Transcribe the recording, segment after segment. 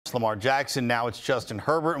It's Lamar Jackson. Now it's Justin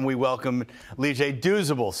Herbert, and we welcome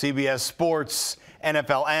Douzable, CBS Sports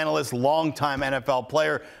NFL analyst, longtime NFL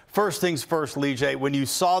player. First things first, Lige, when you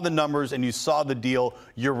saw the numbers and you saw the deal,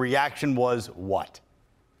 your reaction was what?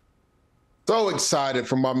 So excited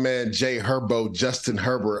for my man Jay Herbo, Justin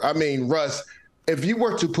Herbert. I mean, Russ, if you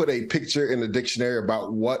were to put a picture in the dictionary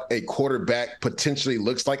about what a quarterback potentially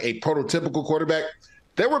looks like, a prototypical quarterback,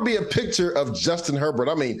 there would be a picture of Justin Herbert.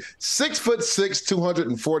 I mean, 6'6",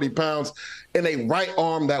 240 pounds, and a right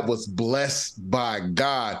arm that was blessed by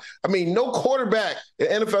God. I mean, no quarterback in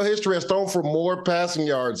NFL history has thrown for more passing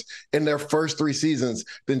yards in their first 3 seasons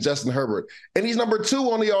than Justin Herbert. And he's number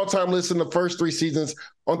 2 on the all-time list in the first 3 seasons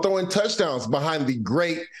on throwing touchdowns behind the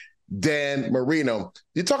great Dan Marino.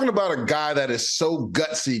 You're talking about a guy that is so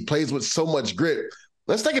gutsy, plays with so much grit.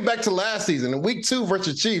 Let's take it back to last season. In week 2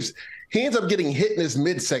 versus Chiefs, he ends up getting hit in his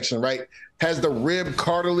midsection, right? Has the rib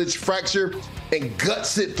cartilage fracture and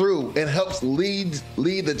guts it through and helps lead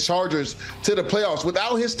the Chargers to the playoffs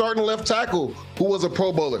without his starting left tackle, who was a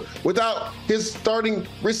Pro Bowler, without his starting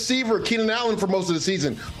receiver, Keenan Allen, for most of the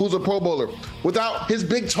season, who's a Pro Bowler, without his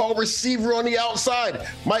big, tall receiver on the outside,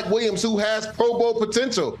 Mike Williams, who has Pro Bowl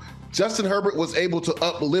potential. Justin Herbert was able to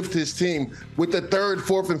uplift his team with the 3rd,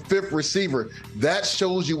 4th, and 5th receiver. That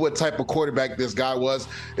shows you what type of quarterback this guy was.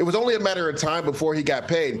 It was only a matter of time before he got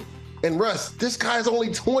paid. And Russ, this guy's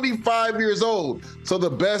only 25 years old, so the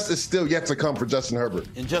best is still yet to come for Justin Herbert.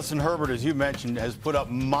 And Justin Herbert, as you mentioned, has put up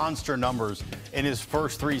monster numbers in his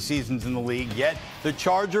first 3 seasons in the league, yet the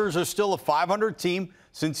Chargers are still a 500 team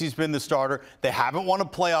since he's been the starter. They haven't won a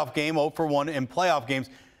playoff game, 0-for-1 in playoff games.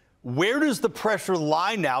 Where does the pressure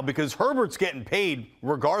lie now? Because Herbert's getting paid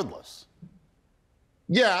regardless.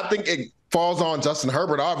 Yeah, I think it falls on Justin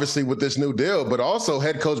Herbert, obviously, with this new deal, but also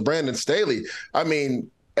head coach Brandon Staley. I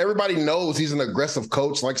mean, everybody knows he's an aggressive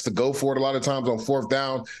coach, likes to go for it a lot of times on 4th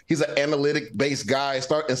down. He's an analytic-based guy.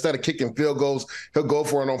 Instead of kicking field goals, he'll go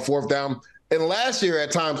for it on 4th down. And last year,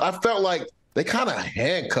 at times, I felt like they kind of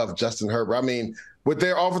handcuffed Justin Herbert. I mean, with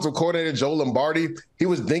their offensive coordinator, Joe Lombardi, he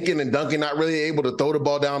was dinking and dunking, not really able to throw the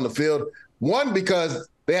ball down the field. 1, because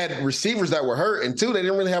they had receivers that were hurt, and 2, they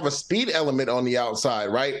didn't really have a speed element on the outside,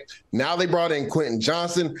 right? Now they brought in Quentin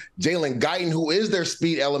Johnson, Jalen Guyton, who is their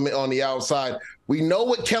speed element on the outside. We know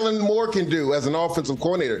what Kellen Moore can do as an offensive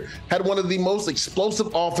coordinator. Had one of the most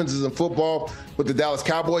explosive offenses in football with the Dallas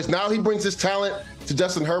Cowboys. Now he brings his talent to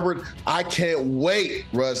Justin Herbert. I can't wait,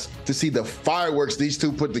 Russ, to see the fireworks these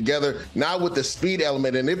two put together, now with the speed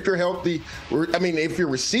element. And if you're healthy, if your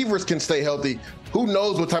receivers can stay healthy, who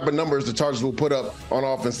knows what type of numbers the Chargers will put up on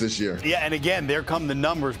offense this year. Yeah, and again, there come the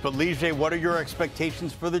numbers. But, Lige, what are your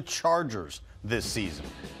expectations for the Chargers this season?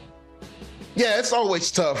 Yeah, it's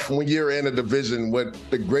always tough when you're in a division with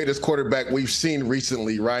the greatest quarterback we've seen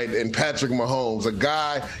recently, right? And Patrick Mahomes, a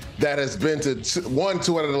guy that has been to won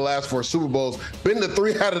 2 out of the last 4 Super Bowls, been to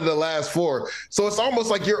 3 out of the last 4. So it's almost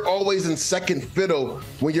like you're always in second fiddle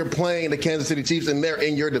when you're playing the Kansas City Chiefs and they're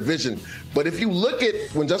in your division. But if you look at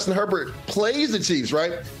when Justin Herbert plays the Chiefs,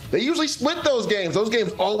 right, they usually split those games. Those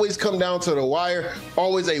games always come down to the wire,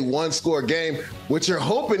 always a 1-score game, which you're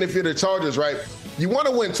hoping if you're the Chargers, right? You want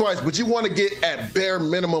to win twice, but you want to get at bare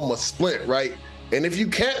minimum a split, right? And if you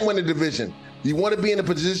can't win a division, you want to be in the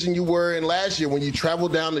position you were in last year when you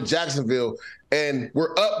traveled down to Jacksonville and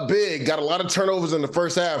we're up big, got a lot of turnovers in the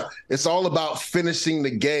first half. It's all about finishing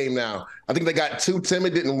the game now. I think they got too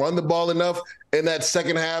timid, didn't run the ball enough in that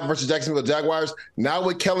second half versus Jacksonville Jaguars. Now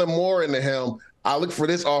with Kellen Moore in the helm, I look for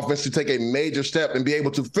this offense to take a major step and be able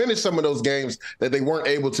to finish some of those games that they weren't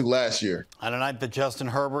able to last year. On a night that Justin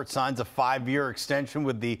Herbert signs a 5-year extension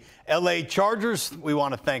with the L.A. Chargers, we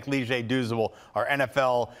want to thank Lige Douzable, our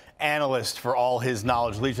NFL analyst, for all his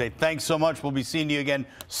knowledge. Lige, thanks so much. We'll be seeing you again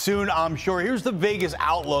soon, I'm sure. Here's the Vegas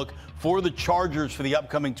outlook for the Chargers for the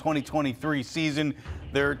upcoming 2023 season.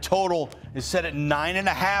 Their total is set at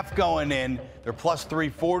 9.5 going in. They're plus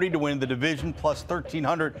 340 to win the division, plus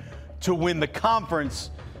 1,300 to win the conference,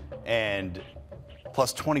 and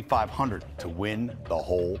plus 2,500 to win the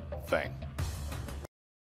whole thing.